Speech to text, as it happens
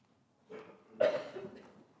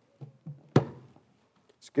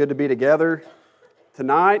Good to be together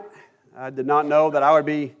tonight. I did not know that I would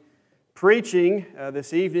be preaching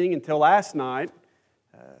this evening until last night.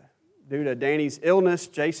 Due to Danny's illness,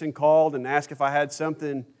 Jason called and asked if I had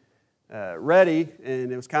something ready, and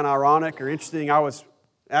it was kind of ironic or interesting. I was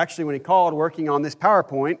actually, when he called, working on this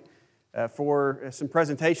PowerPoint for some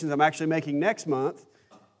presentations I'm actually making next month,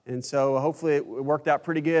 and so hopefully it worked out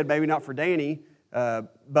pretty good, maybe not for Danny,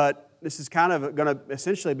 but this is kind of going to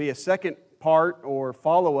essentially be a second part or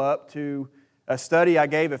follow-up to a study I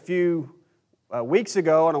gave a few weeks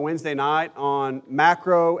ago on a Wednesday night on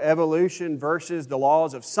macroevolution versus the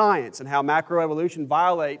laws of science and how macroevolution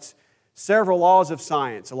violates several laws of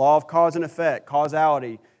science: the law of cause and effect,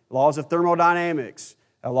 causality, laws of thermodynamics,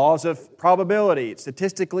 laws of probability, it's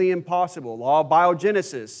statistically impossible, law of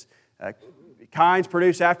biogenesis, kinds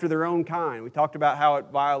produce after their own kind. We talked about how it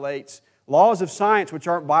violates laws of science which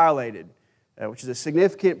aren't violated, which is a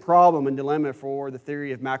significant problem and dilemma for the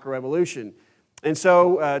theory of macroevolution. And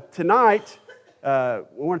so tonight,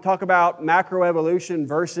 we want to talk about macroevolution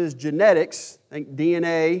versus genetics, think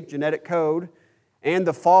DNA, genetic code, and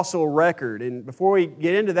the fossil record. And before we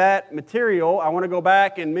get into that material, I want to go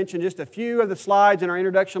back and mention just a few of the slides in our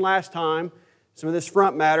introduction last time, some of this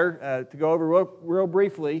front matter, to go over real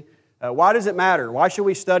briefly. Why does it matter? Why should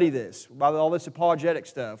we study this? About all this apologetic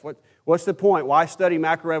stuff. What's the point? Why study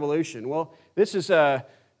macroevolution? Well, this is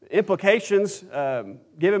implications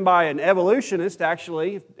given by an evolutionist,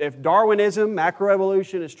 actually. If Darwinism,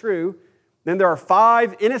 macroevolution is true, then there are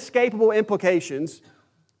 5 inescapable implications.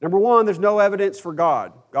 Number 1, there's no evidence for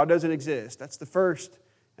God. God doesn't exist. That's the first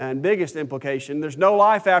and biggest implication. There's no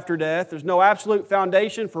life after death. There's no absolute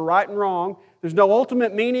foundation for right and wrong. There's no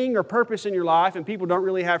ultimate meaning or purpose in your life, and people don't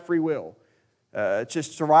really have free will. It's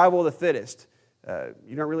just survival of the fittest.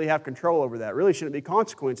 You don't really have control over that. Really shouldn't be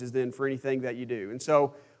consequences then for anything that you do. And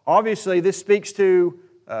so, obviously, this speaks to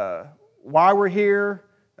why we're here,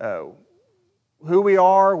 who we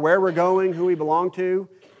are, where we're going, who we belong to.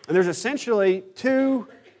 And there's essentially 2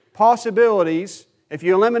 possibilities. If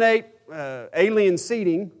you eliminate alien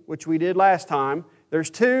seeding, which we did last time,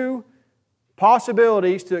 there's 2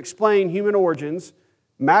 possibilities to explain human origins: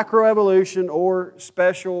 macroevolution or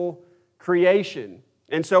special creation.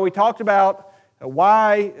 And so we talked about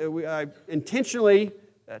why I intentionally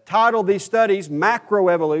titled these studies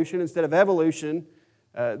macroevolution instead of evolution,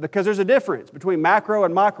 because there's a difference between macro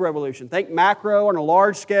and microevolution. Think macro on a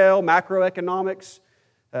large scale, macroeconomics.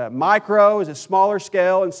 Micro is a smaller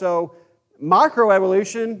scale, and so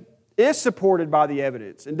microevolution is supported by the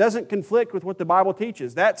evidence and doesn't conflict with what the Bible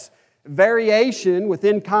teaches. That's variation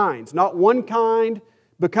within kinds, not one kind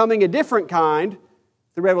becoming a different kind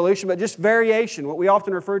through evolution, but just variation, what we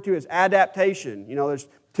often refer to as adaptation. You know, there's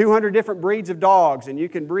 200 different breeds of dogs, and you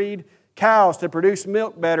can breed cows to produce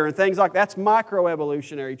milk better and things like that. That's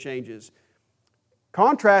microevolutionary changes.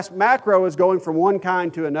 Contrast, macro is going from one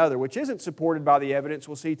kind to another, which isn't supported by the evidence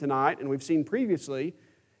we'll see tonight and we've seen previously,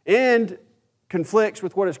 and conflicts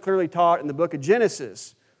with what is clearly taught in the book of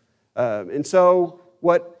Genesis. And so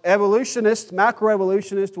what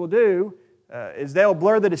macroevolutionists will do is they'll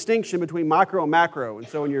blur the distinction between micro and macro. And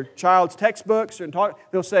so in your child's textbooks,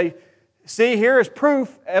 they'll say, see, here is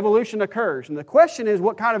proof evolution occurs. And the question is,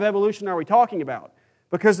 what kind of evolution are we talking about?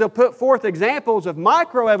 Because they'll put forth examples of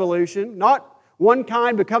microevolution, not one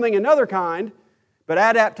kind becoming another kind, but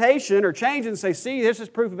adaptation or change, and say, see, this is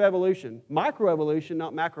proof of evolution. Microevolution,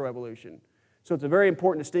 not macroevolution. So it's a very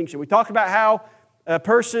important distinction. We talked about how a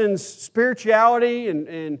person's spirituality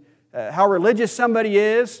and how religious somebody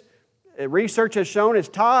is, research has shown is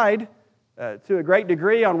tied to a great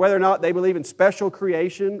degree on whether or not they believe in special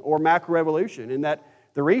creation or macroevolution, and that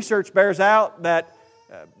the research bears out that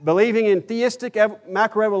believing in theistic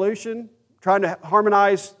macroevolution, trying to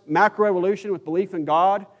harmonize macroevolution with belief in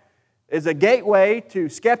God, is a gateway to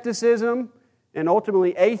skepticism and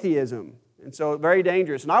ultimately atheism. And so very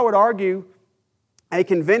dangerous. And I would argue a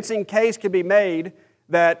convincing case can be made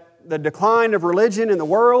that the decline of religion in the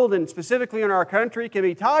world, and specifically in our country, can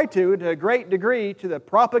be tied to a great degree to the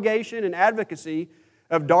propagation and advocacy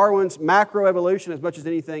of Darwin's macroevolution as much as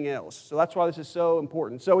anything else. So that's why this is so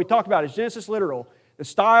important. So we talked about, is Genesis literal? The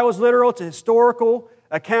style is literal. It's a historical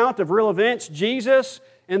account of real events. Jesus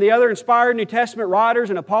and the other inspired New Testament writers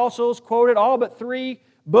and apostles quoted all but 3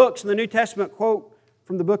 books in the New Testament quote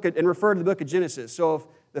from the book and refer to the book of Genesis. So if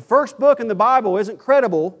the first book in the Bible isn't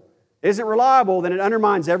credible, isn't reliable, then it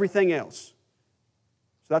undermines everything else.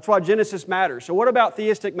 So that's why Genesis matters. So what about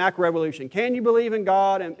theistic macroevolution? Can you believe in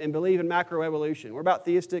God and believe in macroevolution? What about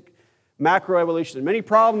theistic macroevolution? Many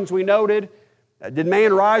problems we noted. Did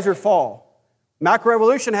man rise or fall?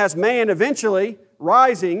 Macroevolution has man eventually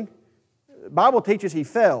rising Bible teaches he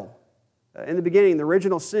fell in the beginning, the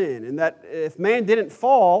original sin, and that if man didn't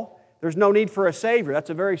fall, there's no need for a Savior. That's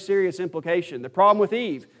a very serious implication. The problem with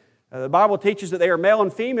Eve, the Bible teaches that they are male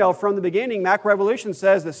and female from the beginning. Macroevolution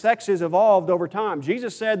says the sexes evolved over time.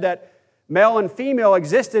 Jesus said that male and female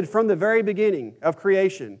existed from the very beginning of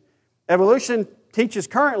creation. Evolution teaches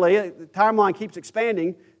currently, the timeline keeps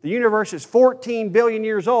expanding, the universe is 14 billion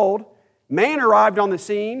years old. Man arrived on the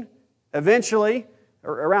scene eventually,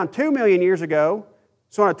 around 2 million years ago.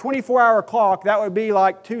 So on a 24-hour clock, that would be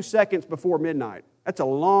like 2 seconds before midnight. That's a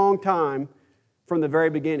long time from the very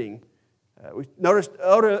beginning. We've noticed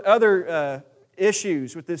other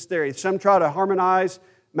issues with this theory. Some try to harmonize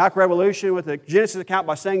macroevolution with the Genesis account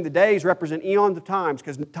by saying the days represent eons of times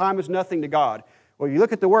because time is nothing to God. Well, you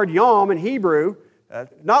look at the word yom in Hebrew,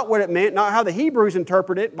 not what it meant, not how the Hebrews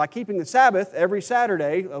interpret it by keeping the Sabbath every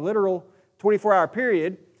Saturday, a literal 24-hour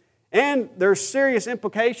period. And there's serious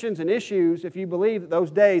implications and issues if you believe that those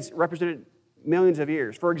days represented millions of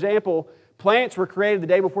years. For example, plants were created the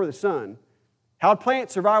day before the sun. How'd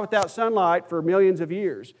plants survive without sunlight for millions of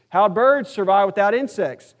years? How'd birds survive without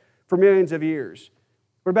insects for millions of years?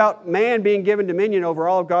 What about man being given dominion over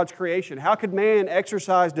all of God's creation? How could man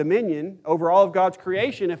exercise dominion over all of God's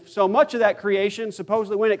creation if so much of that creation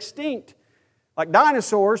supposedly went extinct, like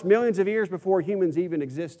dinosaurs, millions of years before humans even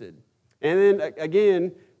existed? And then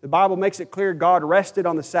again, the Bible makes it clear God rested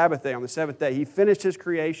on the Sabbath day, on the seventh day. He finished His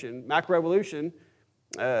creation. Macroevolution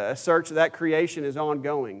asserts that creation is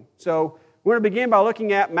ongoing. So we're going to begin by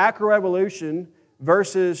looking at macroevolution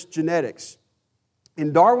versus genetics.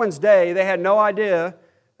 In Darwin's day, they had no idea,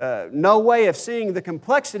 no way of seeing the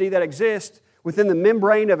complexity that exists within the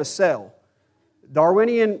membrane of a cell.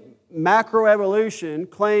 Darwinian macroevolution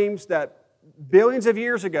claims that billions of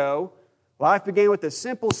years ago, life began with a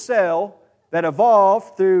simple cell that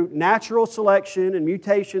evolved through natural selection and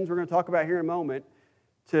mutations we're going to talk about here in a moment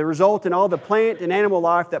to result in all the plant and animal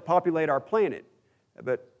life that populate our planet.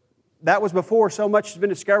 But that was before so much has been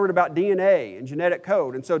discovered about DNA and genetic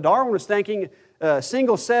code. And so Darwin was thinking a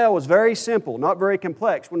single cell was very simple, not very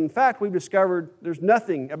complex, when in fact we've discovered there's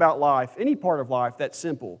nothing about life, any part of life, that's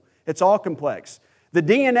simple. It's all complex. The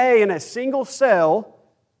DNA in a single cell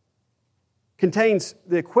contains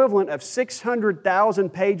the equivalent of 600,000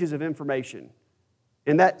 pages of information.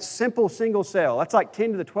 In that simple single cell, that's like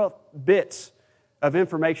 10 to the 12th bits of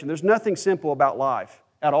information. There's nothing simple about life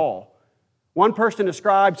at all. One person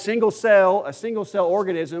described a single cell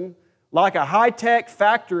organism, like a high-tech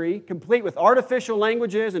factory complete with artificial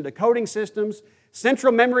languages and decoding systems,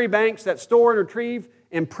 central memory banks that store and retrieve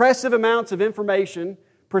impressive amounts of information,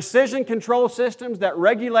 precision control systems that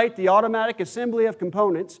regulate the automatic assembly of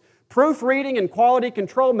components, proofreading and quality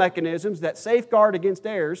control mechanisms that safeguard against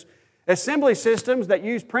errors, assembly systems that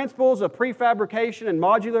use principles of prefabrication and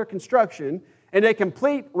modular construction, and a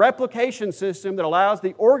complete replication system that allows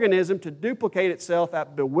the organism to duplicate itself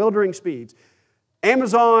at bewildering speeds.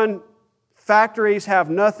 Amazon factories have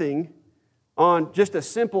nothing on just a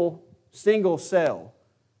simple single cell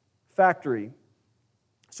factory.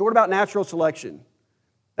 So what about natural selection?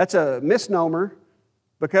 That's a misnomer,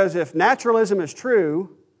 because if naturalism is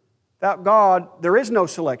true, without God, there is no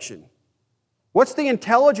selection. What's the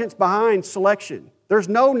intelligence behind selection? There's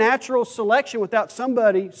no natural selection without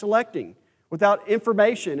somebody selecting, without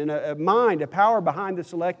information and a mind, a power behind the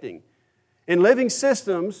selecting. In living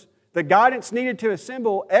systems, the guidance needed to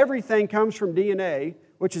assemble everything comes from DNA,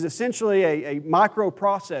 which is essentially a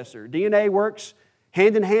microprocessor. DNA works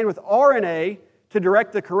hand in hand with RNA to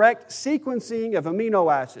direct the correct sequencing of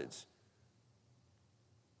amino acids.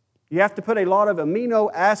 You have to put a lot of amino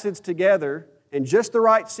acids together in just the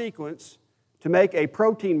right sequence to make a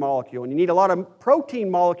protein molecule. And you need a lot of protein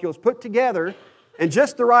molecules put together in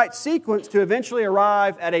just the right sequence to eventually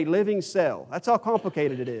arrive at a living cell. That's how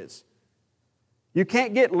complicated it is. You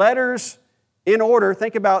can't get letters in order.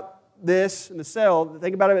 Think about this in the cell.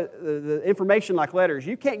 Think about it, the information like letters.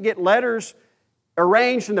 You can't get letters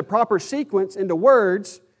arranged in the proper sequence into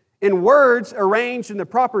words, and words arranged in the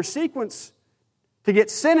proper sequence to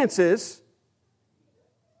get sentences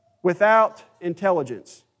without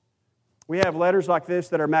intelligence. We have letters like this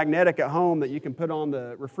that are magnetic at home that you can put on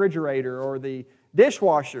the refrigerator or the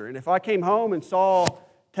dishwasher. And if I came home and saw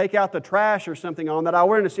take out the trash or something on that, I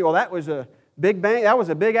wouldn't see, well, that was a big bang, that was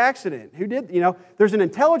a big accident. Who did, there's an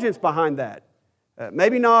intelligence behind that.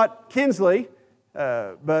 Maybe not Kinsley,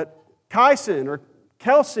 but Kyson or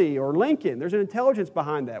Kelsey or Lincoln. There's an intelligence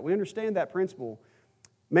behind that. We understand that principle.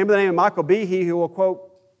 Remember the name of Michael Behe, who we'll quote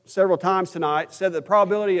several times tonight, said the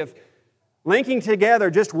probability of linking together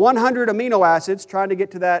just 100 amino acids, trying to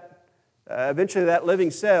get to that, eventually that living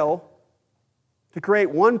cell, to create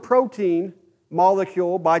one protein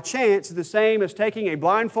molecule by chance is the same as taking a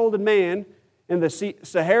blindfolded man in the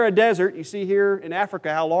Sahara Desert. You see here in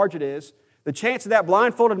Africa how large it is. The chance that that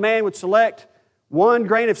blindfolded man would select one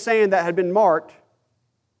grain of sand that had been marked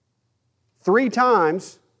 3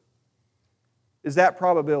 times is that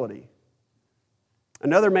probability.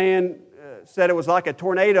 Another man said it was like a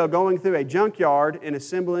tornado going through a junkyard and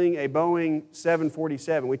assembling a Boeing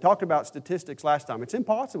 747. We talked about statistics last time. It's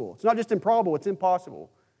impossible. It's not just improbable, it's impossible.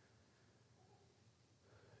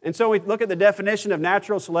 And so we look at the definition of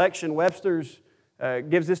natural selection. Webster's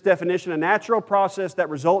gives this definition: a natural process that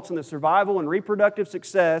results in the survival and reproductive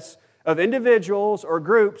success of individuals or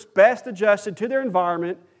groups best adjusted to their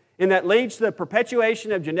environment and that leads to the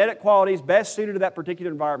perpetuation of genetic qualities best suited to that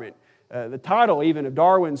particular environment. The title even of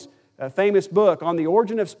Darwin's famous book, On the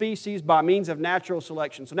Origin of Species by Means of Natural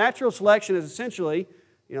Selection. So natural selection is essentially,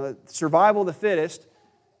 survival of the fittest.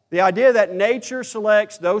 The idea that nature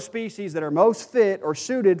selects those species that are most fit or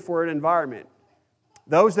suited for an environment.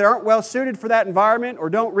 Those that aren't well suited for that environment or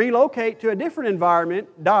don't relocate to a different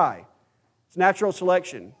environment die. It's natural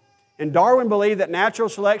selection. And Darwin believed that natural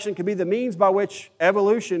selection could be the means by which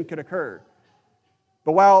evolution could occur.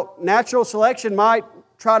 But while natural selection might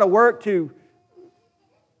try to work to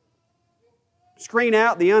screen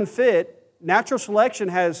out the unfit, natural selection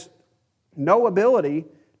has no ability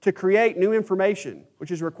to create new information, which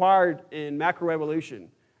is required in macroevolution.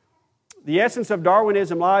 The essence of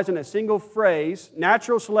Darwinism lies in a single phrase: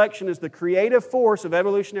 natural selection is the creative force of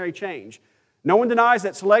evolutionary change. No one denies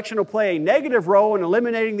that selection will play a negative role in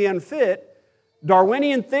eliminating the unfit.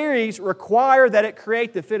 Darwinian theories require that it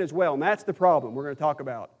create the fit as well, and that's the problem we're going to talk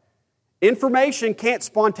about. Information can't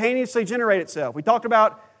spontaneously generate itself. We talked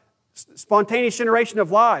about spontaneous generation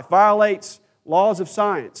of life violates laws of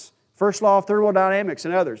science, first law of thermodynamics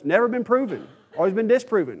and others. Never been proven, always been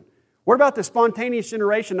disproven. What about the spontaneous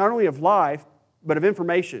generation not only of life, but of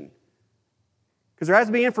information? Because there has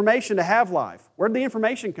to be information to have life. Where did the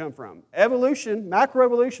information come from? Evolution,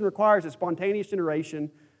 macroevolution requires a spontaneous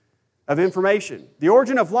generation of information. The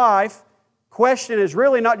origin of life question is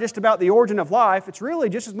really not just about the origin of life, it's really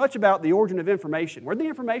just as much about the origin of information. Where did the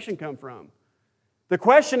information come from? The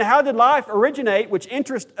question, how did life originate, which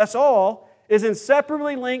interests us all, is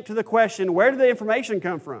inseparably linked to the question, where did the information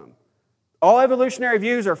come from? All evolutionary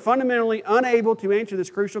views are fundamentally unable to answer this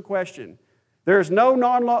crucial question. There is no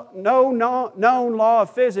known law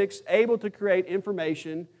of physics able to create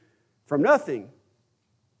information from nothing.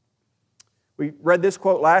 We read this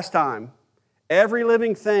quote last time. Every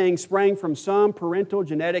living thing sprang from some parental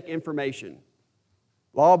genetic information.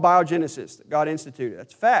 Law of biogenesis that God instituted.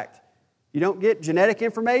 That's a fact. You don't get genetic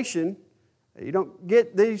information, you don't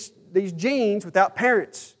get these genes without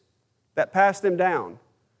parents that pass them down.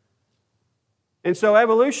 And so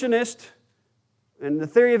evolutionists and the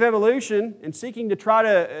theory of evolution, in seeking to try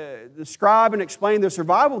to describe and explain the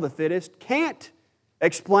survival of the fittest, can't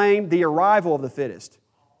explain the arrival of the fittest.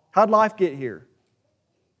 How'd life get here?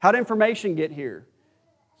 How'd information get here?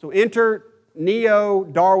 So enter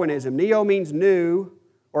neo-Darwinism. Neo means new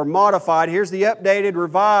or modified. Here's the updated,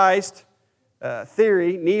 revised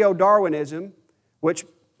theory, neo-Darwinism, which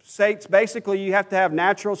states basically you have to have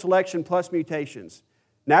natural selection plus mutations.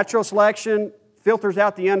 Natural selection filters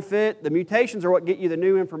out the unfit. The mutations are what get you the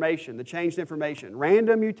new information, the changed information.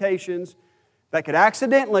 Random mutations that could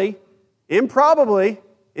accidentally, improbably,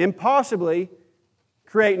 impossibly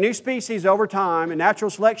create new species over time, and natural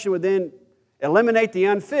selection would then eliminate the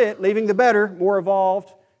unfit, leaving the better, more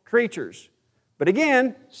evolved creatures. But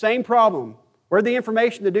again, same problem. Where did the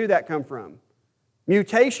information to do that come from?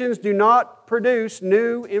 Mutations do not produce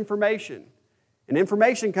new information. And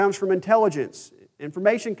information comes from intelligence.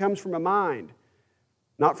 Information comes from a mind.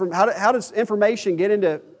 Not from how does information get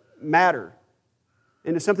into matter,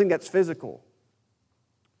 into something that's physical?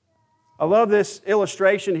 I love this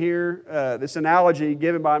illustration here, this analogy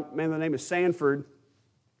given by a man by the name of Sanford.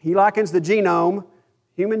 He likens the genome,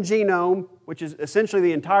 human genome, which is essentially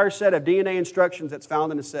the entire set of DNA instructions that's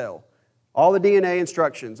found in a cell. All the DNA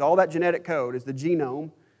instructions, all that genetic code is the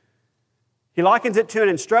genome. He likens it to an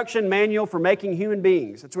instruction manual for making human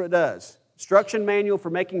beings. That's what it does. Instruction manual for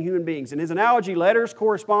making human beings. In his analogy, letters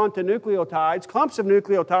correspond to nucleotides. Clumps of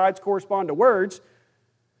nucleotides correspond to words,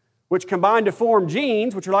 which combine to form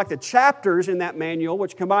genes, which are like the chapters in that manual,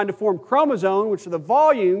 which combine to form chromosomes, which are the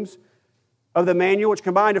volumes of the manual, which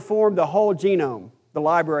combine to form the whole genome, the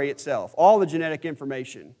library itself, all the genetic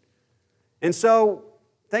information. And so,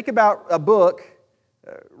 think about a book,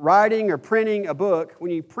 writing or printing a book. When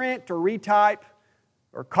you print or retype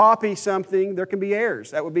or copy something, there can be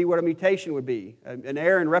errors. That would be what a mutation would be, an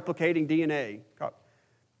error in replicating DNA.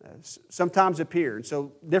 sometimes appear. And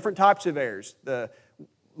so different types of errors. The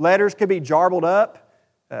letters could be jarbled up.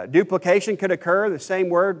 Duplication could occur. The same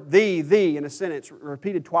word, the in a sentence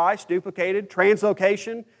repeated twice, duplicated.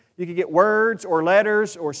 Translocation. You could get words or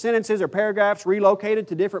letters or sentences or paragraphs relocated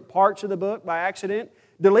to different parts of the book by accident.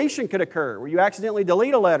 Deletion could occur, where you accidentally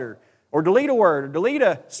delete a letter or delete a word or delete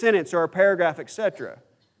a sentence or a paragraph, etc.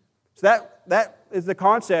 So that is the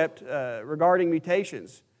concept regarding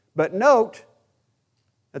mutations. But note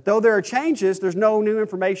that though there are changes, there's no new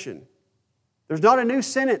information. There's not a new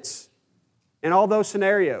sentence in all those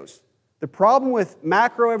scenarios. The problem with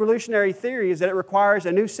macroevolutionary theory is that it requires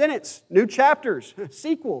a new sentence, new chapters,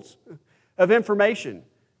 sequels of information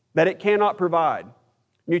that it cannot provide.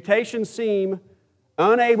 Mutations seem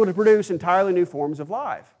unable to produce entirely new forms of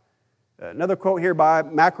life. Another quote here by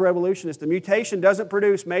macroevolutionists: the mutation doesn't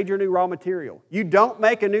produce major new raw material. You don't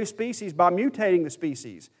make a new species by mutating the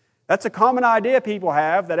species. That's a common idea people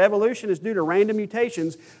have, that evolution is due to random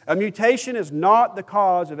mutations. A mutation is not the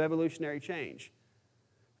cause of evolutionary change.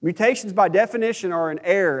 Mutations, by definition, are an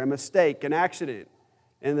error, a mistake, an accident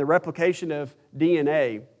in the replication of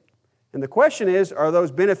DNA. And the question is, are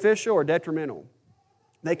those beneficial or detrimental?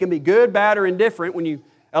 They can be good, bad, or indifferent. When you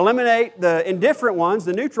eliminate the indifferent ones,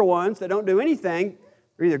 the neutral ones that don't do anything,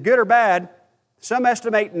 they're either good or bad. Some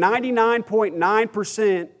estimate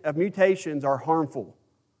 99.9% of mutations are harmful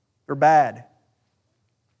or bad.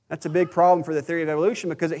 That's a big problem for the theory of evolution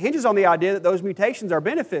because it hinges on the idea that those mutations are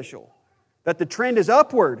beneficial, that the trend is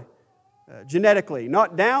upward genetically,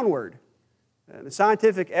 not downward. The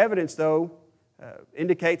scientific evidence, though,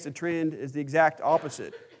 indicates the trend is the exact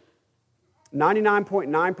opposite.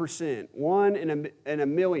 99.9%, 1 in a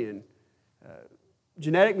million.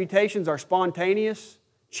 Genetic mutations are spontaneous,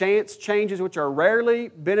 chance changes which are rarely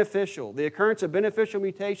beneficial. The occurrence of beneficial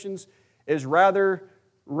mutations is rather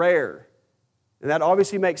rare. And that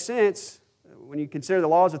obviously makes sense when you consider the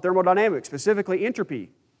laws of thermodynamics, specifically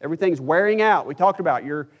entropy. Everything's wearing out. We talked about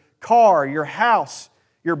your car, your house,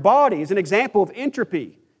 your body is an example of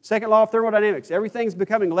entropy. Second law of thermodynamics. Everything's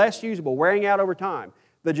becoming less usable, wearing out over time.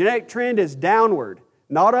 The genetic trend is downward,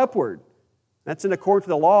 not upward. That's in accordance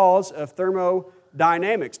with the laws of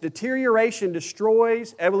thermodynamics. Deterioration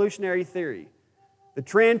destroys evolutionary theory. The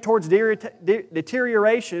trend towards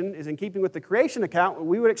deterioration is in keeping with the creation account.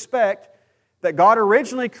 We would expect that God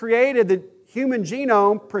originally created the human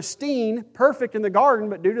genome pristine, perfect in the garden,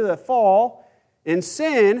 but due to the fall in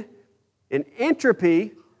sin and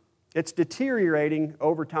entropy, it's deteriorating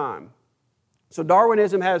over time. So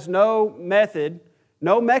Darwinism has no method,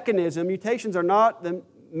 no mechanism. Mutations are not the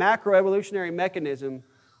macroevolutionary mechanism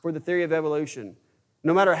for the theory of evolution.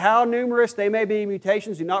 No matter how numerous they may be,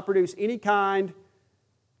 mutations do not produce any kind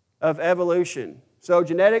of evolution. So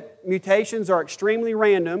genetic mutations are extremely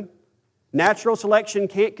random. Natural selection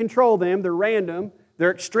can't control them. They're random.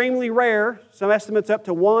 They're extremely rare. Some estimates up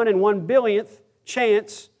to 1 in 1 billionth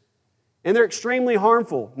chance. And they're extremely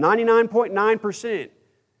harmful, 99.9%.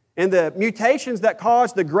 And the mutations that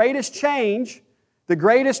cause the greatest change, the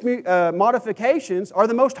greatest modifications, are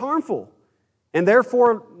the most harmful. And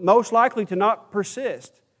therefore most likely to not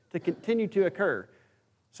persist, to continue to occur.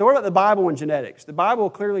 So what about the Bible and genetics? The Bible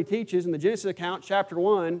clearly teaches in the Genesis account, chapter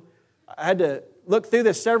 1, I had to look through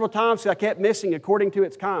this several times because I kept missing according to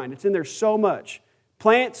its kind. It's in there so much.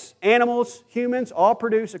 Plants, animals, humans, all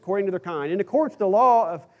produce according to their kind. In accordance with the law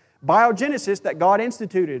of biogenesis that God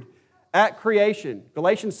instituted at creation.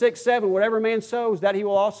 Galatians 6:7, whatever man sows, that he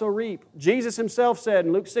will also reap. Jesus himself said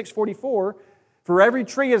in Luke 6:44, for every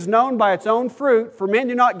tree is known by its own fruit, for men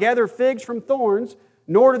do not gather figs from thorns,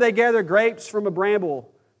 nor do they gather grapes from a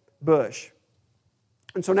bramble bush.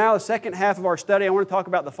 And so now the second half of our study, I want to talk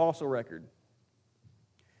about the fossil record.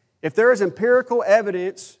 If there is empirical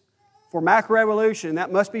evidence for macroevolution,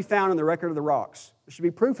 that must be found in the record of the rocks. There should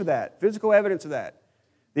be proof of that, physical evidence of that.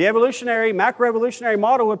 The macroevolutionary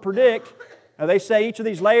model would predict, they say each of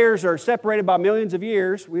these layers are separated by millions of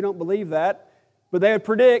years. We don't believe that. But they would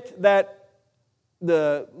predict that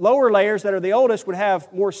the lower layers that are the oldest would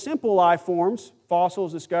have more simple life forms,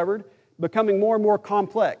 fossils discovered, becoming more and more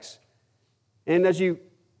complex. And as you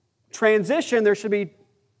transition, there should be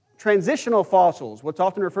transitional fossils, what's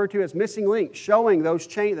often referred to as missing links, showing those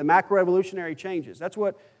the macroevolutionary changes. That's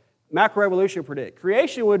what macroevolution would predict.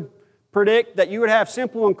 Creation would predict that you would have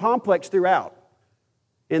simple and complex throughout,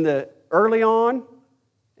 in the early on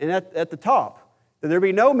and at the top. That there would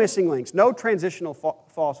be no missing links, no transitional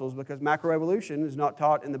fossils, because macroevolution is not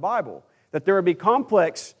taught in the Bible. That there would be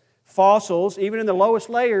complex fossils, even in the lowest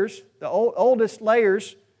layers, the oldest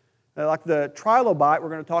layers, like the trilobite we're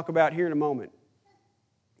going to talk about here in a moment.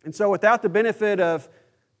 And so without the benefit of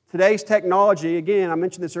today's technology, again, I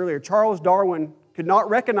mentioned this earlier, Charles Darwin could not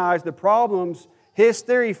recognize the problems his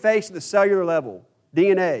theory faced at the cellular level,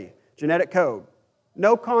 DNA, genetic code.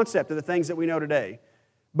 No concept of the things that we know today.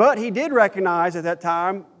 But he did recognize at that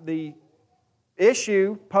time the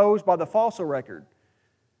issue posed by the fossil record.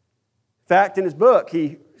 In fact, in his book,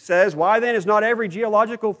 he says, "Why then is not every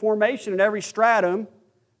geological formation and every stratum,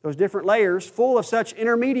 those different layers, full of such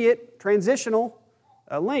intermediate transitional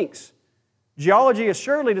links? Geology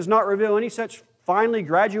assuredly does not reveal any such finely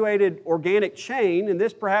graduated organic chain, and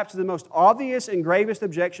this perhaps is the most obvious and gravest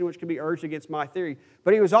objection which can be urged against my theory."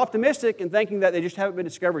 But he was optimistic in thinking that they just haven't been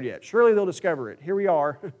discovered yet. Surely they'll discover it. Here we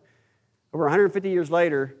are, over 150 years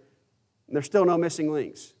later, and there's still no missing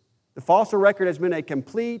links. The fossil record has been a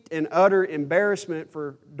complete and utter embarrassment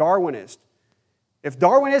for Darwinists. If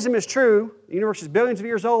Darwinism is true, the universe is billions of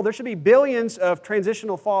years old, there should be billions of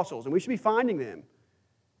transitional fossils, and we should be finding them.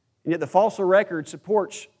 And yet the fossil record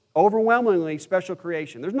supports overwhelmingly special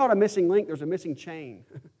creation. There's not a missing link, there's a missing chain.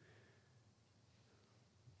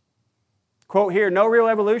 Quote here, "No real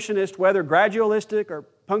evolutionist, whether gradualistic or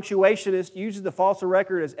punctuationist, uses the fossil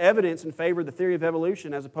record as evidence in favor of the theory of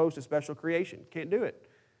evolution as opposed to special creation." Can't do it.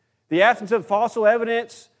 The absence of fossil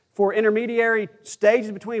evidence for intermediary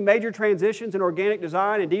stages between major transitions in organic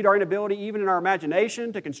design, indeed our inability even in our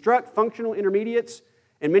imagination to construct functional intermediates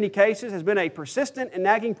in many cases, has been a persistent and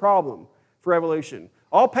nagging problem for evolution.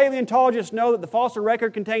 All paleontologists know that the fossil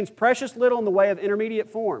record contains precious little in the way of intermediate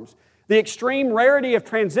forms. The extreme rarity of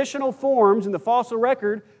transitional forms in the fossil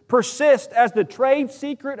record persists as the trade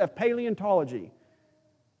secret of paleontology.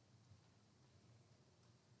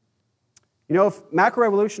 You know, if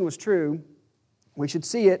macroevolution was true, we should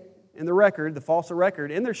see it in the record, the fossil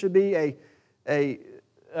record, and there should be a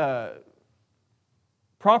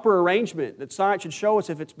proper arrangement that science should show us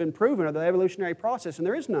if it's been proven of the evolutionary process, and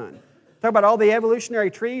there is none. Talk about all the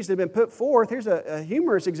evolutionary trees that have been put forth. Here's a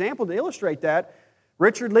humorous example to illustrate that.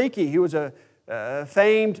 Richard Leakey, who was a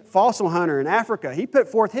famed fossil hunter in Africa, he put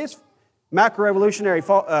forth his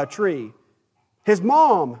macroevolutionary tree. His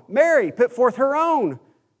mom, Mary, put forth her own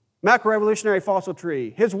macroevolutionary fossil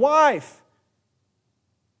tree. His wife,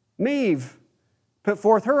 Meve, put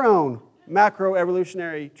forth her own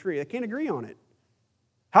macroevolutionary tree. They can't agree on it.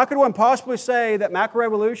 How could one possibly say that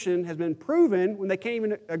macroevolution has been proven when they can't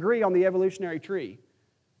even agree on the evolutionary tree?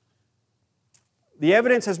 The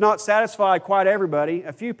evidence has not satisfied quite everybody.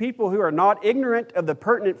 A few people who are not ignorant of the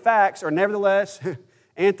pertinent facts are nevertheless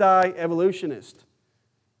anti-evolutionist.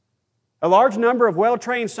 A large number of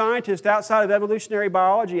well-trained scientists outside of evolutionary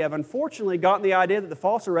biology have unfortunately gotten the idea that the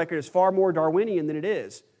fossil record is far more Darwinian than it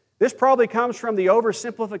is. This probably comes from the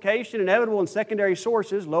oversimplification inevitable in secondary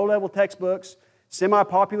sources, low-level textbooks,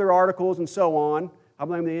 semi-popular articles, and so on. I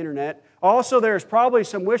blame the internet. Also, there's probably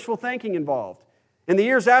some wishful thinking involved. In the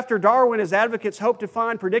years after Darwin, his advocates hoped to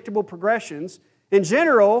find predictable progressions. In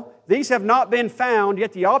general, these have not been found,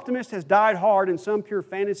 yet the optimist has died hard and some pure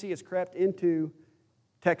fantasy has crept into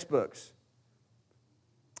textbooks.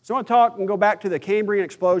 So I want to talk and go back to the Cambrian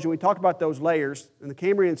explosion. We talked about those layers, and the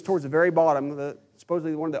Cambrian's towards the very bottom,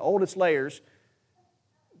 supposedly one of the oldest layers.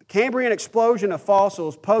 The Cambrian explosion of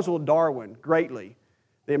fossils puzzled Darwin greatly.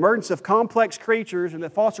 The emergence of complex creatures in the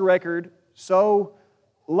fossil record so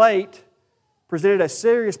late presented a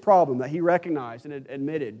serious problem that he recognized and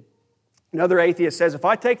admitted. Another atheist says, if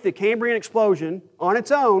I take the Cambrian explosion on its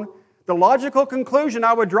own, the logical conclusion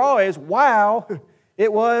I would draw is, wow,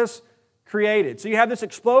 it was created. So you have this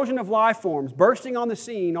explosion of life forms bursting on the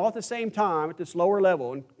scene all at the same time at this lower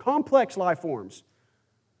level, and complex life forms.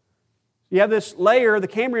 You have this layer, the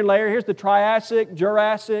Cambrian layer. Here's the Triassic,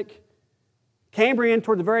 Jurassic, Cambrian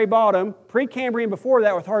toward the very bottom, Precambrian before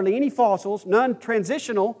that with hardly any fossils, none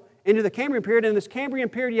transitional into the Cambrian period. In this Cambrian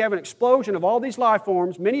period, you have an explosion of all these life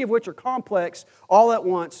forms, many of which are complex, all at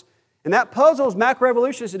once. And that puzzles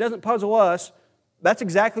macroevolutionists. It doesn't puzzle us. That's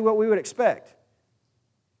exactly what we would expect.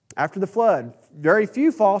 After the flood, very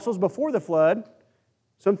few fossils before the flood.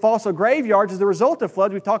 Some fossil graveyards as the result of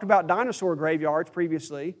floods. We've talked about dinosaur graveyards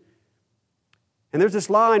previously. And there's this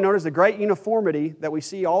line known as the Great Uniformity that we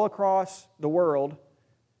see all across the world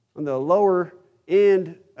on the lower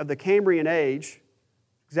end of the Cambrian age.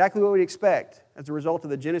 Exactly what we'd expect as a result of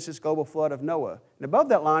the Genesis global flood of Noah. And above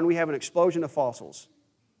that line, we have an explosion of fossils.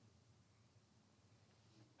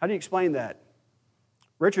 How do you explain that?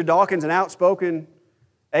 Richard Dawkins, an outspoken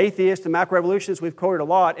atheist and macroevolutionist we've quoted a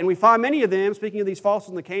lot, and we find many of them, speaking of these fossils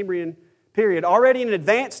in the Cambrian period, already in an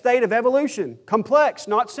advanced state of evolution. Complex,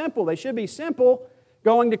 not simple. They should be simple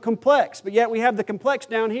going to complex, but yet we have the complex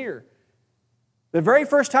down here. The very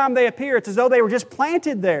first time they appear, it's as though they were just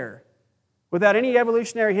planted there. without any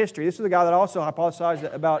evolutionary history. This is the guy that also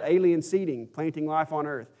hypothesized about alien seeding, planting life on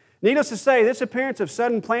Earth. Needless to say, this appearance of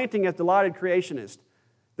sudden planting has delighted creationists.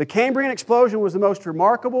 The Cambrian explosion was the most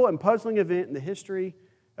remarkable and puzzling event in the history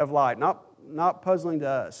of light. Not puzzling to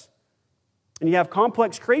us. And you have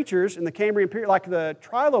complex creatures in the Cambrian period, like the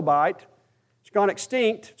trilobite, it's gone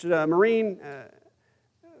extinct. It's a marine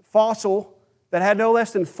fossil that had no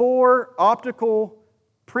less than 4 optical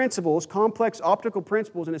principles, complex optical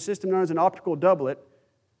principles in a system known as an optical doublet,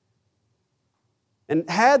 and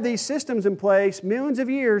had these systems in place millions of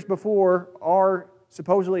years before our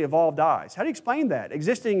supposedly evolved eyes. How do you explain that?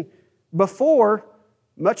 Existing before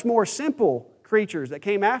much more simple creatures that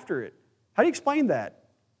came after it. How do you explain that?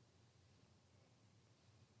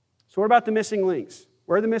 So what about the missing links?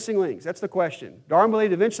 Where are the missing links? That's the question. Darwin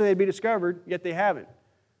believed eventually they'd be discovered, yet they haven't.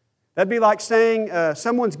 That'd be like saying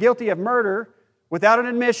someone's guilty of murder without an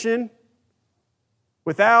admission,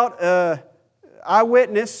 without an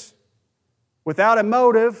eyewitness, without a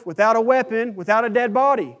motive, without a weapon, without a dead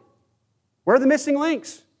body. Where are the missing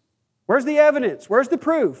links? Where's the evidence? Where's the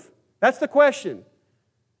proof? That's the question.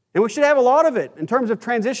 And we should have a lot of it in terms of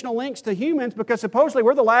transitional links to humans, because supposedly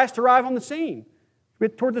we're the last to arrive on the scene. We're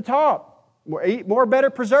toward the top. More better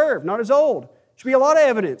preserved, not as old. Should be a lot of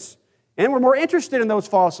evidence. And we're more interested in those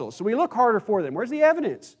fossils, so we look harder for them. Where's the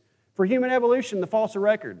evidence for human evolution, the fossil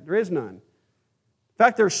record? There is none. In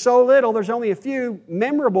fact, there's so little, there's only a few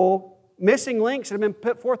memorable missing links that have been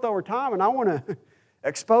put forth over time, and I want to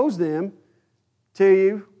expose them to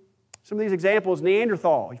you. Some of these examples,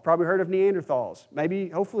 Neanderthal. You've probably heard of Neanderthals. Maybe,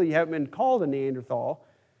 hopefully, you haven't been called a Neanderthal.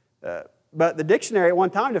 But the dictionary at one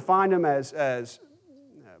time defined them as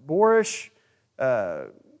boorish,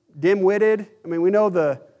 dim-witted. I mean, we know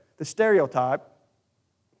the stereotype.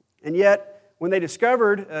 And yet, when they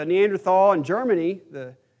discovered Neanderthal in Germany,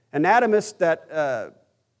 the anatomist that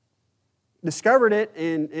discovered it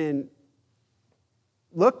and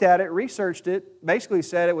looked at it, researched it, basically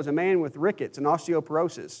said it was a man with rickets and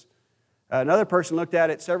osteoporosis. Another person looked at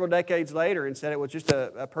it several decades later and said it was just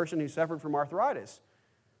a person who suffered from arthritis.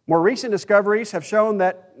 More recent discoveries have shown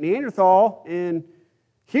that Neanderthal and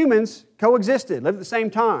humans coexisted, lived at the same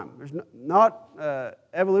time. There's not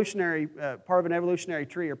evolutionary part of an evolutionary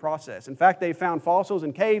tree or process. In fact, they found fossils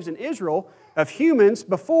in caves in Israel of humans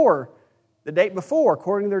before, the date before,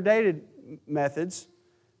 according to their dated methods,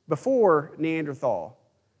 before Neanderthal.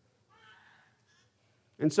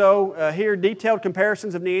 And so here, detailed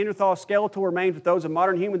comparisons of Neanderthal skeletal remains with those of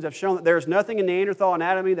modern humans have shown that there is nothing in Neanderthal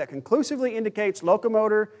anatomy that conclusively indicates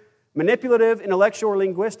locomotor, manipulative, intellectual, or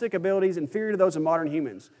linguistic abilities inferior to those of modern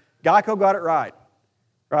humans. Geico got it right?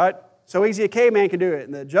 So easy a caveman can do it.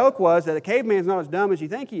 And the joke was that a caveman's not as dumb as you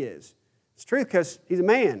think he is. It's true because he's a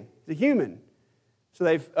man, he's a human. So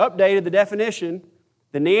they've updated the definition,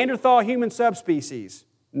 the Neanderthal human subspecies,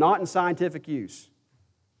 not in scientific use.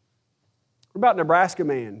 What about Nebraska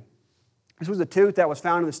man? This was a tooth that was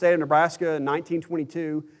found in the state of Nebraska in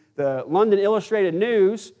 1922. The London Illustrated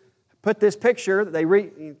News put this picture, that they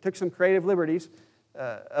took some creative liberties,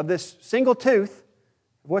 of this single tooth,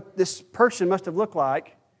 what this person must have looked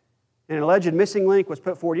like, and an alleged missing link was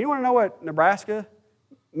put forward. You want to know what Nebraska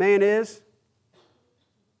man is?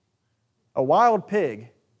 A wild pig.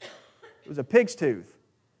 It was a pig's tooth.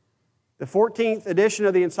 The 14th edition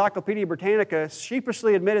of the Encyclopedia Britannica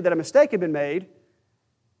sheepishly admitted that a mistake had been made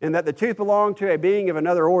and that the tooth belonged to a being of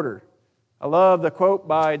another order. I love the quote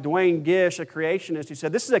by Duane Gish, a creationist, who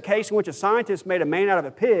said, "This is a case in which a scientist made a man out of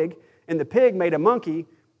a pig, and the pig made a monkey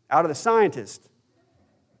out of the scientist."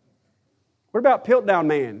 What about Piltdown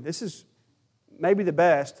man? This is maybe the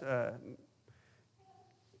best.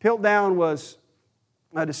 Piltdown was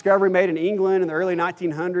a discovery made in England in the early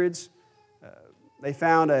 1900s. They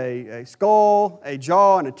found a skull, a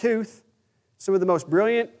jaw, and a tooth. Some of the most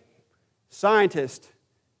brilliant scientists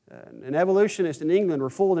and evolutionists in England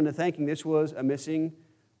were fooled into thinking this was a missing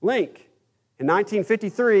link. In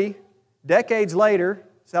 1953, decades later,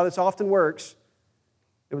 that's how this often works,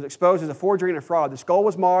 it was exposed as a forgery and a fraud. The skull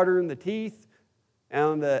was modern, the teeth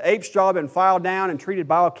and the ape's jaw had been filed down and treated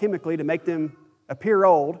biochemically to make them appear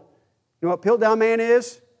old. You know what Piltdown man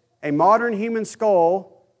is? A modern human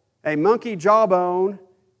skull, a monkey jawbone,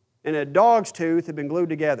 and a dog's tooth have been glued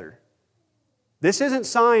together. This isn't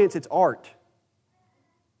science, it's art.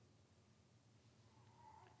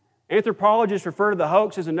 Anthropologists refer to the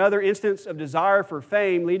hoax as another instance of desire for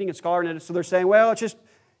fame leading a scholar. So they're saying, well, it's just,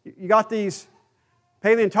 you got these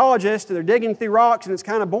paleontologists, and they're digging through rocks, and it's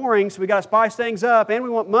kind of boring, so we got to spice things up, and we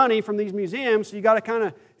want money from these museums, so you got to kind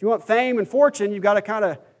of, if you want fame and fortune, you've got to kind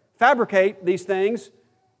of fabricate these things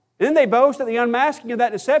And then they boast that the unmasking of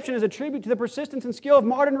that deception is a tribute to the persistence and skill of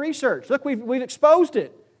modern research. Look, we've exposed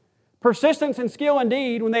it. Persistence and skill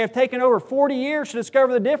indeed, when they have taken over 40 years to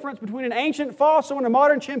discover the difference between an ancient fossil and a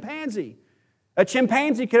modern chimpanzee. A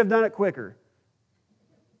chimpanzee could have done it quicker.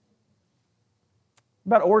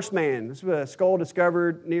 About Orsman. This was a skull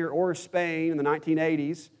discovered near Ors, Spain in the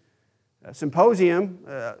 1980s. A symposium,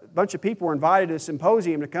 a bunch of people were invited to a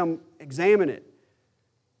symposium to come examine it.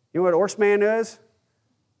 You know what Orsman is?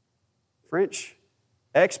 French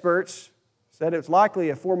experts said it was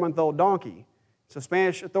likely a 4-month-old donkey. So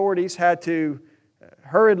Spanish authorities had to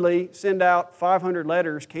hurriedly send out 500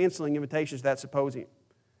 letters canceling invitations to that symposium.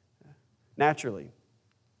 Naturally.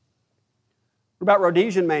 What about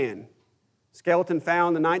Rhodesian man? Skeleton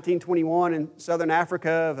found in 1921 in southern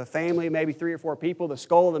Africa of a family, maybe 3 or 4 people. The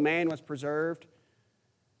skull of the man was preserved.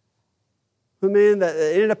 The men that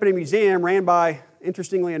ended up in a museum ran by,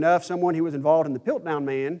 interestingly enough, someone who was involved in the Piltdown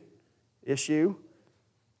Man issue.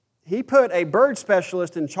 He put a bird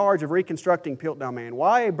specialist in charge of reconstructing Piltdown Man.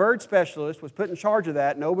 Why a bird specialist was put in charge of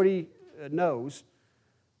that, nobody knows.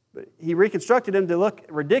 But he reconstructed him to look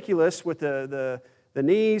ridiculous with the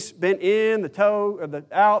knees bent in, the toe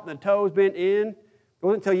out, and the toes bent in. It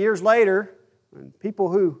wasn't until years later, when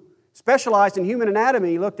people who specialized in human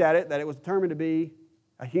anatomy looked at it, that it was determined to be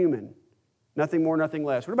a human. Nothing more, nothing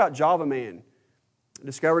less. What about Java Man?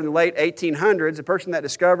 Discovered in the late 1800s, a person that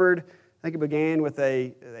discovered, I think it began with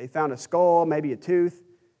they found a skull, maybe a tooth.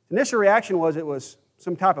 The initial reaction was it was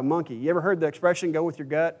some type of monkey. You ever heard the expression, go with your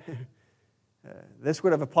gut? This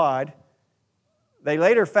would have applied. They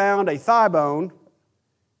later found a thigh bone,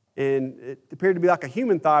 and it appeared to be like a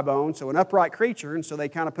human thigh bone, so an upright creature, and so they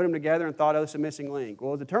kind of put them together and thought, oh, it's a missing link.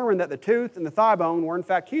 Well, it was determined that the tooth and the thigh bone were in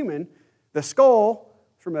fact human. The skull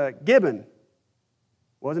from a gibbon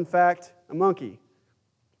was in fact a monkey.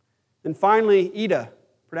 And finally, Ida,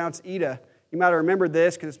 pronounced Ida. You might have remembered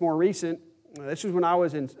this because it's more recent. This was when I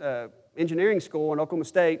was in engineering school in Oklahoma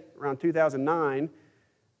State around 2009.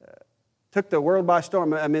 Took the world by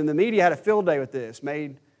storm. I mean, the media had a field day with this,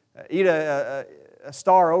 made Ida a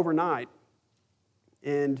star overnight.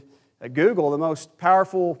 And Google, the most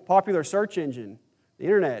powerful, popular search engine, the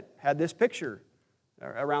internet, had this picture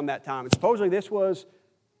around that time. And supposedly this was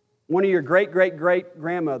one of your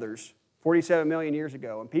great-great-great-grandmothers 47 million years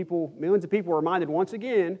ago. And millions of people were reminded once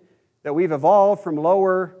again that we've evolved from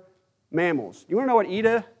lower mammals. You want to know what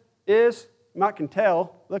Ida is? You might can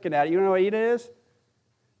tell looking at it. You want to know what Ida is?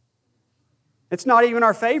 It's not even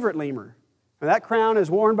our favorite lemur. Now, that crown is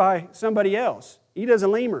worn by somebody else. Ida's a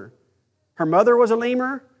lemur. Her mother was a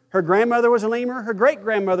lemur. Her grandmother was a lemur. Her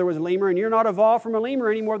great-grandmother was a lemur. And you're not evolved from a lemur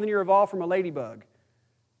any more than you're evolved from a ladybug.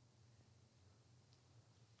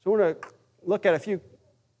 So I want to look at a few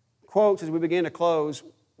quotes as we begin to close.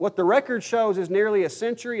 What the record shows is nearly a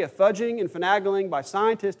century of fudging and finagling by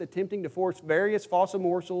scientists attempting to force various fossil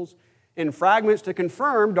morsels and fragments to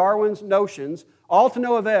confirm Darwin's notions, all to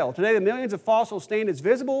no avail. Today, the millions of fossils stand as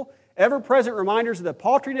visible, ever-present reminders of the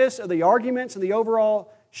paltriness of the arguments and the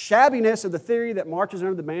overall shabbiness of the theory that marches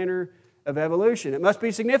under the banner of evolution. It must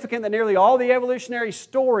be significant that nearly all the evolutionary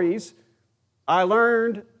stories I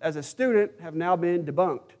learned as a student have now been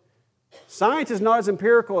debunked. Science is not as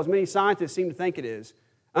empirical as many scientists seem to think it is.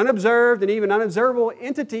 Unobserved and even unobservable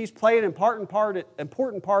entities play an important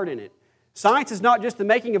part in it. Science is not just the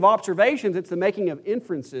making of observations, it's the making of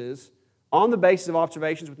inferences on the basis of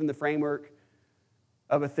observations within the framework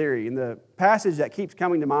of a theory. And the passage that keeps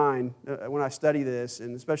coming to mind when I study this,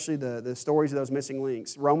 and especially the stories of those missing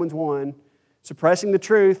links, Romans 1, suppressing the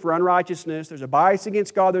truth for unrighteousness, there's a bias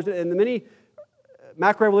against God, and the many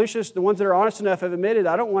macroevolutionists, the ones that are honest enough, have admitted,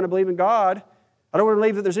 I don't want to believe in God. I don't want to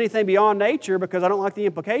believe that there's anything beyond nature because I don't like the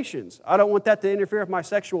implications. I don't want that to interfere with my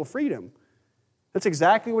sexual freedom. That's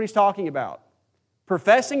exactly what he's talking about.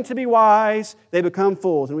 Professing to be wise, they become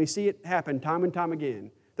fools. And we see it happen time and time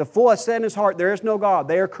again. The fool has said in his heart, there is no God.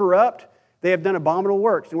 They are corrupt. They have done abominable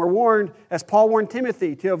works. And we're warned, as Paul warned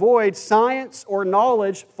Timothy, to avoid science or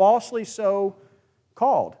knowledge falsely so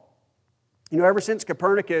called. You know, ever since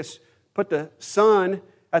Copernicus put the sun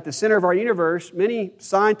at the center of our universe, many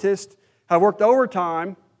scientists have worked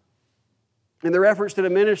overtime in their efforts to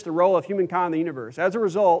diminish the role of humankind in the universe. As a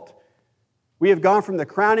result, we have gone from the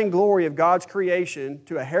crowning glory of God's creation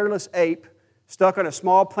to a hairless ape stuck on a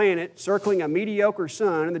small planet circling a mediocre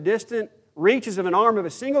sun in the distant reaches of an arm of a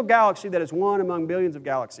single galaxy that is one among billions of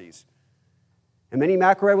galaxies. And many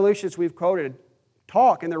macroevolutionists we've quoted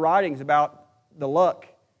talk in their writings about the luck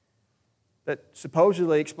that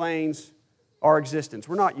supposedly explains our existence.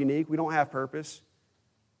 We're not unique. We don't have purpose.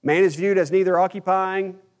 Man is viewed as neither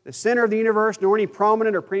occupying the center of the universe nor any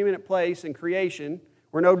prominent or preeminent place in creation.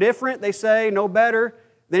 We're no different, they say, no better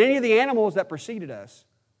than any of the animals that preceded us.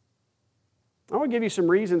 I want to give you some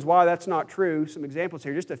reasons why that's not true, some examples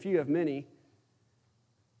here, just a few of many.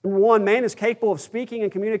 Number one, man is capable of speaking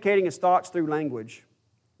and communicating his thoughts through language.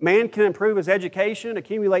 Man can improve his education,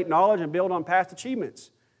 accumulate knowledge, and build on past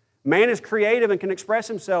achievements. Man is creative and can express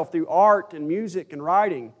himself through art and music and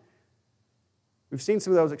writing. We've seen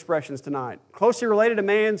some of those expressions tonight. Closely related to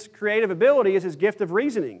man's creative ability is his gift of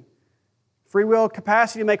reasoning. Free will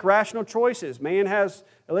capacity to make rational choices. Man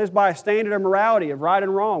lives by a standard of morality, of right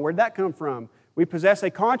and wrong. Where did that come from? We possess a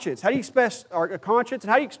conscience. How do you express a conscience?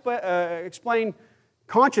 And how do you explain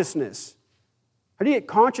consciousness? How do you get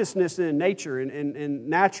consciousness in nature and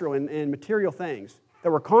natural and material things?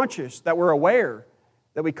 That we're conscious, that we're aware,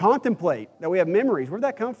 that we contemplate, that we have memories. Where did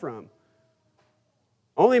that come from?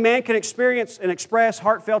 Only man can experience and express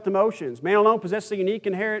heartfelt emotions. Man alone possesses a unique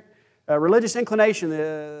inherent religious inclination.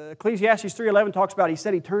 Ecclesiastes 3:11 talks about, he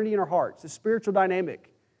set eternity in our hearts, the spiritual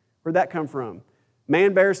dynamic. Where did that come from?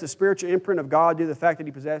 Man bears the spiritual imprint of God due to the fact that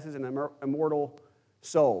he possesses an immortal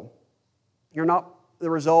soul. You're not the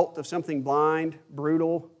result of something blind,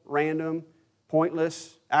 brutal, random,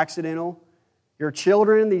 pointless, accidental. Your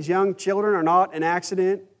children, these young children, are not an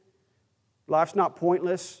accident. Life's not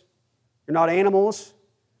pointless. You're not animals,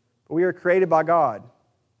 but we are created by God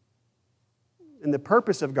in the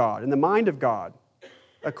purpose of God, in the mind of God.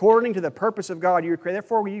 According to the purpose of God, you were created.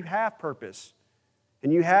 Therefore, you have purpose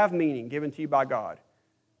and you have meaning given to you by God.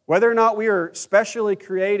 Whether or not we are specially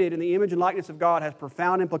created in the image and likeness of God has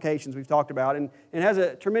profound implications we've talked about, and it has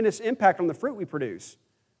a tremendous impact on the fruit we produce.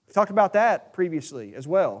 We've talked about that previously as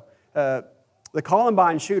well. The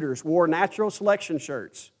Columbine shooters wore natural selection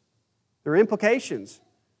shirts. There are implications.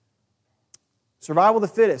 Survival of the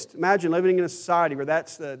fittest. Imagine living in a society where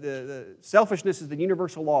that's the selfishness is the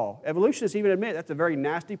universal law. Evolutionists even admit that's a very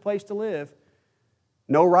nasty place to live.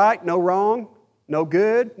 No right, no wrong, no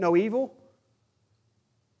good, no evil.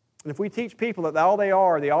 And if we teach people that all they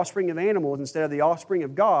are the offspring of animals instead of the offspring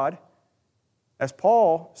of God, as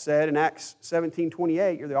Paul said in Acts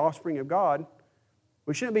 17:28, you're the offspring of God,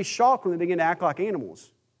 we shouldn't be shocked when they begin to act like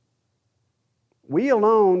animals. We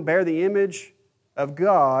alone bear the image of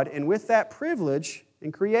God, and with that privilege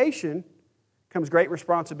in creation comes great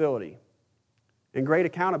responsibility and great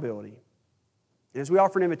accountability. And as we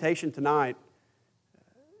offer an invitation tonight,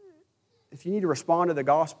 if you need to respond to the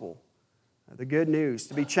gospel, the good news,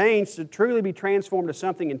 to be changed, to truly be transformed to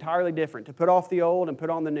something entirely different, to put off the old and put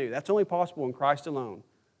on the new, that's only possible in Christ alone.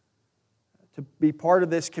 To be part of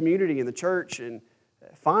this community in the church and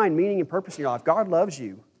find meaning and purpose in your life. God loves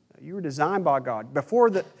you. You were designed by God.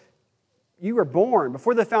 Before you were born,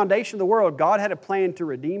 before the foundation of the world, God had a plan to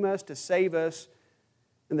redeem us, to save us,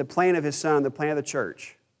 and the plan of His Son, the plan of the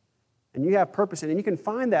church. And you have purpose in it. And you can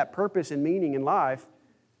find that purpose and meaning in life,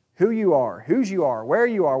 who you are, whose you are, where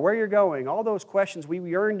you're going, all those questions we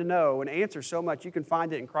yearn to know and answer so much, you can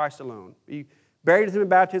find it in Christ alone. Be buried with Him in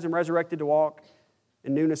baptism, resurrected to walk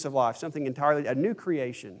in newness of life, something entirely, a new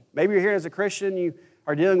creation. Maybe you're here as a Christian, you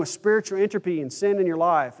are dealing with spiritual entropy and sin in your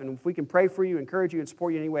life, and if we can pray for you, encourage you, and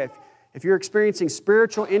support you anyway, if you're experiencing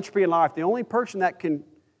spiritual entropy in life, the only person that can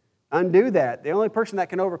undo that, the only person that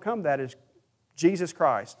can overcome that is Jesus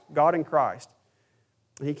Christ, God in Christ.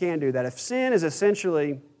 And He can do that. If sin is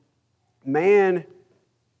essentially man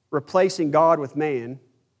replacing God with man,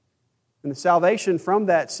 and the salvation from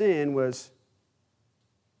that sin was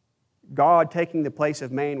God taking the place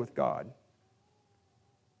of man with God.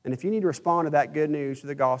 And if you need to respond to that good news, to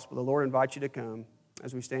the gospel, the Lord invites you to come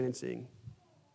as we stand and sing.